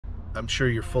I'm sure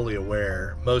you're fully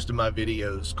aware, most of my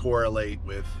videos correlate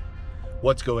with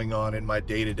what's going on in my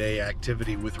day-to-day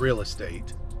activity with real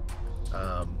estate.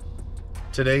 Um,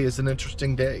 Today is an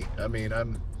interesting day. I mean, I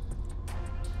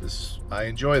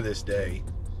enjoy this day.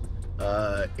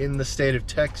 In the state of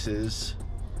Texas,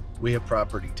 we have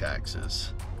property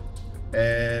taxes,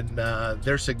 and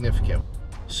they're significant.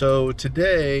 So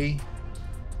today,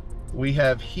 we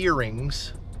have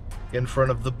hearings in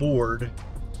front of the board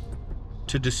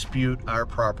to dispute our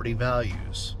property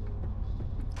values.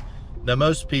 Now,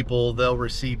 most people, they'll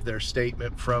receive their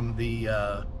statement from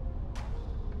the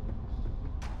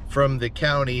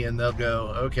county, and they'll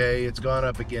go, okay, it's gone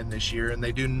up again this year, and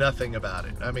they do nothing about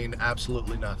it. I mean,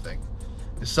 absolutely nothing.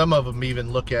 Some of them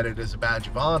even look at it as a badge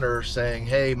of honor, saying,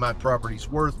 hey, my property's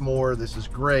worth more, this is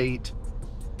great.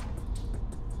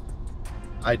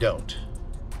 I don't.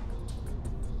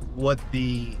 What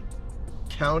the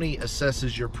county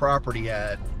assesses your property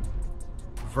at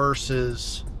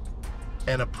versus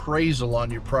an appraisal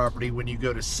on your property when you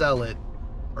go to sell it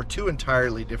are two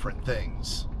entirely different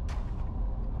things.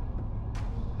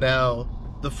 Now,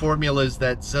 the formulas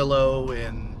that Zillow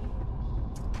and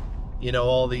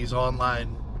all these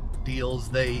online deals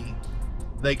they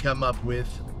come up with,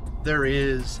 there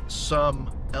is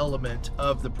some element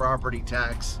of the property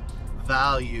tax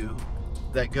value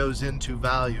that goes into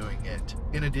valuing it,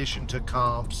 in addition to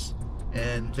comps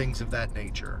and things of that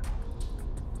nature.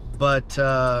 But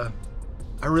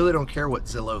I really don't care what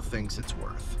Zillow thinks it's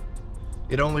worth.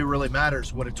 It only really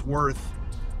matters what it's worth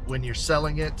when you're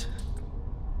selling it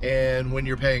and when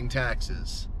you're paying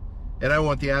taxes. And I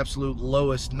want the absolute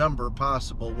lowest number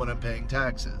possible when I'm paying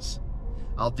taxes.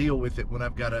 I'll deal with it when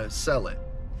I've got to sell it.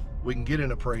 We can get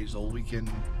an appraisal, we can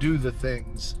do the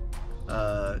things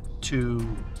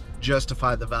to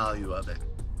justify the value of it.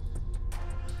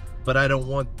 But I don't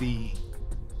want the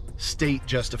state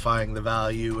justifying the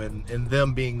value and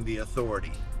them being the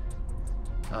authority.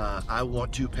 I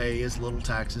want to pay as little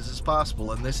taxes as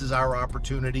possible, and this is our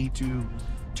opportunity to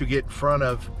get in front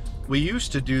of. We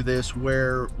used to do this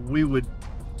where we would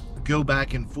go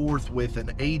back and forth with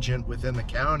an agent within the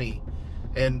county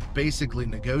and basically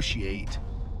negotiate.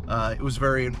 It was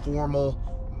very informal.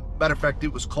 Matter of fact,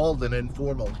 it was called an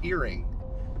informal hearing.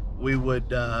 We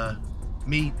would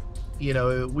meet,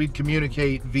 we'd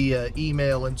communicate via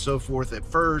email and so forth at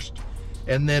first,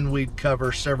 and then we'd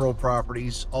cover several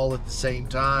properties all at the same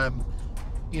time,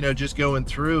 just going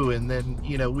through, and then,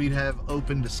 we'd have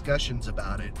open discussions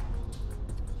about it.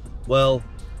 Well,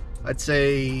 I'd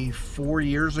say 4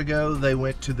 years ago, they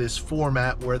went to this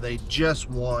format where they just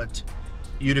want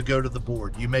you to go to the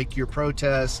board. You make your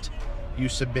protest, you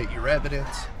submit your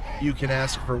evidence, you can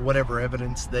ask for whatever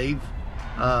evidence they're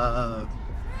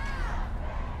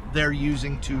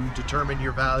using to determine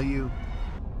your value,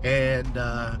 and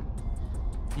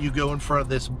you go in front of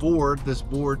this board. This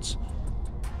board's,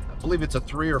 I believe it's a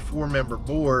 3 or 4 member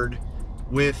board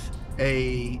with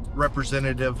a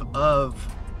representative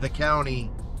of the county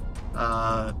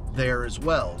there as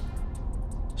well.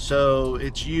 So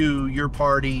it's you, your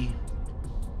party,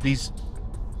 these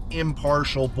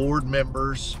impartial board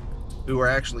members who are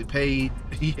actually paid,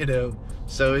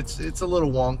 so it's a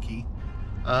little wonky.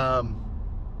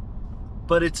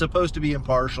 But it's supposed to be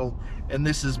impartial, and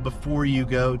this is before you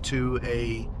go to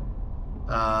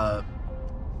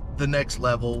the next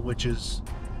level, which is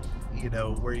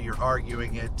where you're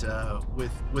arguing it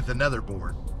with another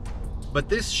board. But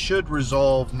this should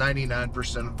resolve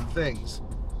 99% of the things.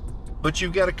 But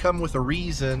you've got to come with a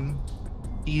reason.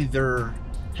 Either,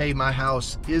 hey, my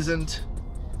house isn't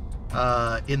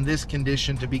in this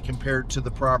condition to be compared to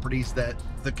the properties that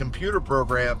the computer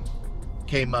program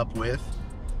came up with,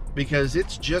 because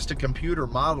it's just a computer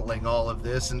modeling all of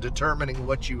this and determining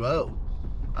what you owe,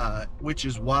 which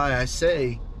is why I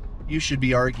say you should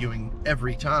be arguing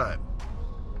every time.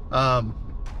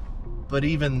 But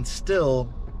even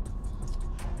still,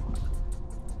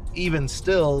 you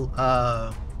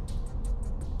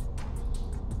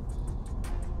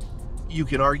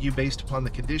can argue based upon the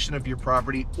condition of your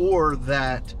property, or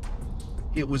that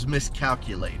it was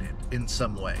miscalculated in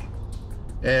some way.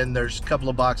 And there's a couple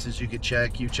of boxes you could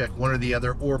check. You check one or the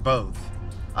other, or both.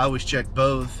 I always check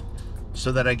both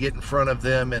so that I get in front of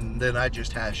them and then I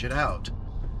just hash it out.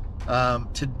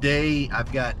 Today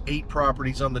I've got 8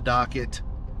 properties on the docket.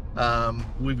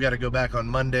 We've got to go back on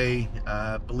Monday.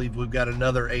 I believe we've got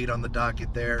another 8 on the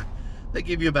docket there. They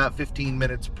give you about 15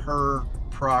 minutes per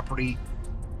property,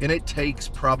 and it takes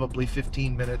probably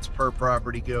 15 minutes per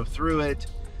property to go through it.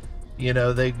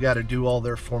 They've got to do all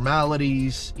their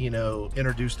formalities,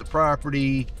 introduce the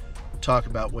property, talk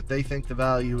about what they think the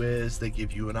value is. They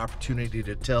give you an opportunity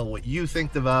to tell what you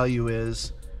think the value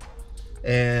is,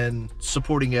 and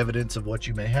supporting evidence of what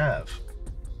you may have.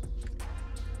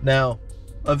 Now,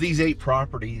 of these 8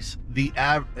 properties, and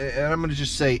I'm going to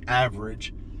just say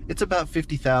average, it's about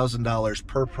 $50,000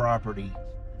 per property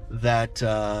that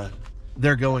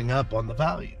they're going up on the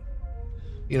value.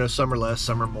 You know, some are less,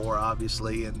 some are more,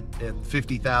 obviously, and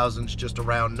 50,000 is just a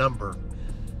round number.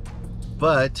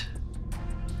 But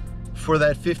for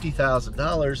that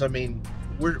 $50,000, I mean,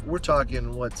 we're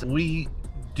talking we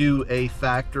do a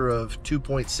factor of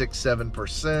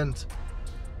 2.67%,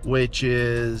 which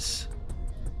is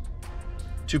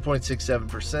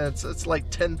 2.67%. So it's like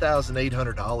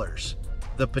 $10,800.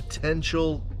 The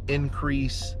potential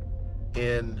increase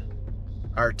in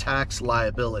our tax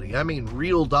liability. I mean,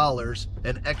 real dollars,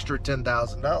 an extra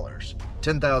 $10,000,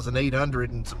 $10,800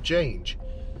 and some change.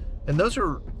 And those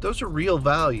are real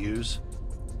values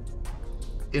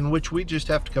in which we just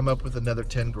have to come up with another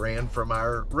 10 grand from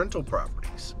our rental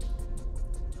properties.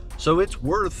 So it's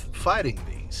worth fighting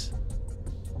these.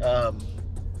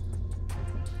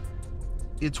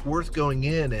 It's worth going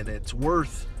in, and it's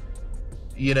worth,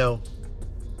 you know,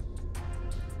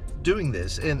 doing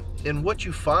this. And what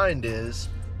you find is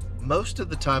most of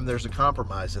the time there's a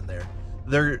compromise in there.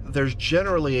 There's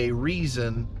generally a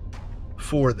reason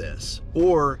for this,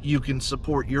 or you can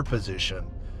support your position.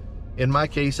 In my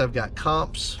case, I've got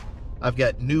comps, I've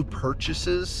got new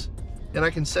purchases, and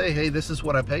I can say, hey, this is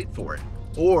what I paid for it,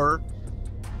 or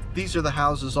these are the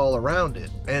houses all around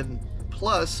it, and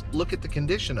plus look at the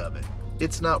condition of it.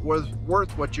 It's not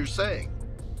worth what you're saying.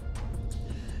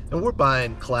 And we're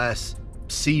buying Class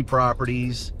C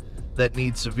properties that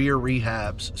need severe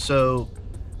rehabs, so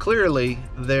clearly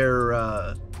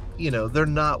they're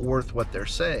not worth what they're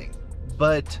saying.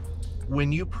 But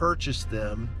when you purchase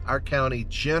them, our county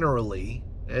generally,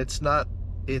 it's not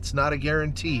a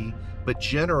guarantee, but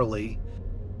generally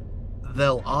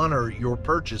they'll honor your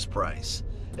purchase price,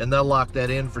 and they'll lock that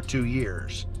in for 2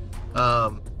 years.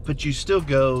 But you still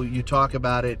go, you talk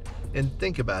about it, and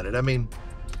think about it. I mean,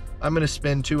 I'm going to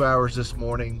spend 2 hours this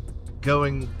morning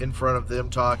going in front of them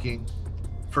talking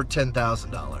for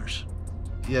 $10,000.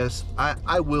 Yes,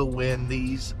 I will win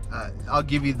these. I'll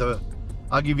give you the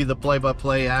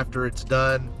play-by-play after it's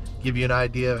done, give you an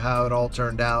idea of how it all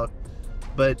turned out.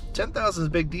 But 10,000 is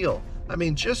a big deal. I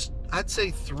mean, I'd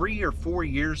say 3 or 4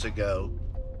 years ago,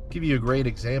 give you a great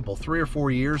example. 3 or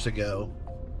 4 years ago,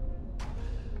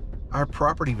 our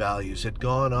property values had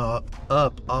gone up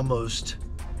almost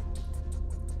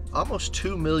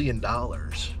 $2 million.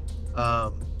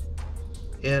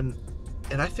 And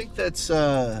I think that's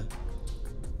 $2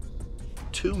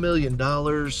 million,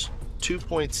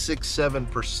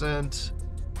 2.67%.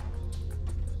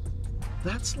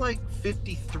 That's like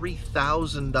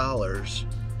 $53,000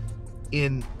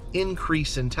 in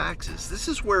increase in taxes. This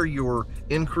is where your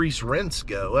increased rents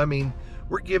go. I mean,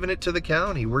 we're giving it to the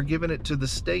county, we're giving it to the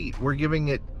state, we're giving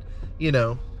it, you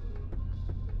know,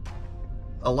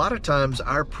 a lot of times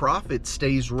our profit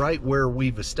stays right where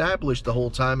we've established the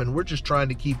whole time, and we're just trying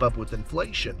to keep up with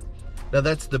inflation. Now,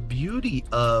 that's the beauty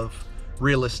of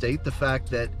real estate, the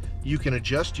fact that you can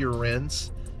adjust your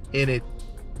rents and it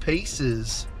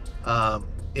paces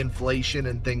inflation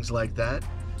and things like that.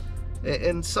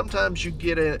 And sometimes you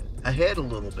get ahead a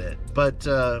little bit, but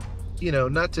you know,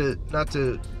 not to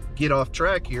get off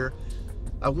track here,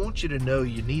 I want you to know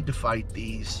you need to fight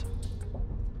these.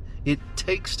 It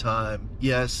takes time.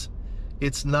 Yes,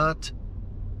 it's not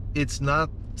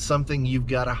something you've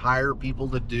got to hire people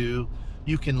to do.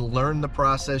 You can learn the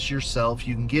process yourself.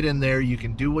 You can get in there, you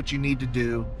can do what you need to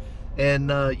do, and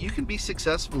you can be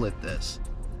successful at this.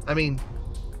 I mean,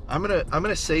 I'm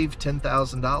gonna save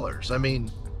 $10,000. I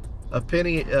mean, a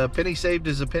penny saved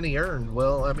is a penny earned.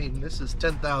 Well, I mean, this is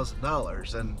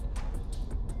 $10,000, and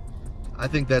I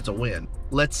think that's a win.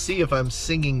 Let's see if I'm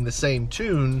singing the same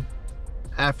tune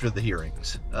after the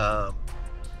hearings. I'll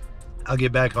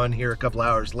get back on here a couple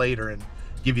hours later and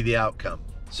give you the outcome.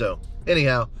 So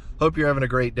anyhow, hope you're having a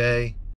great day.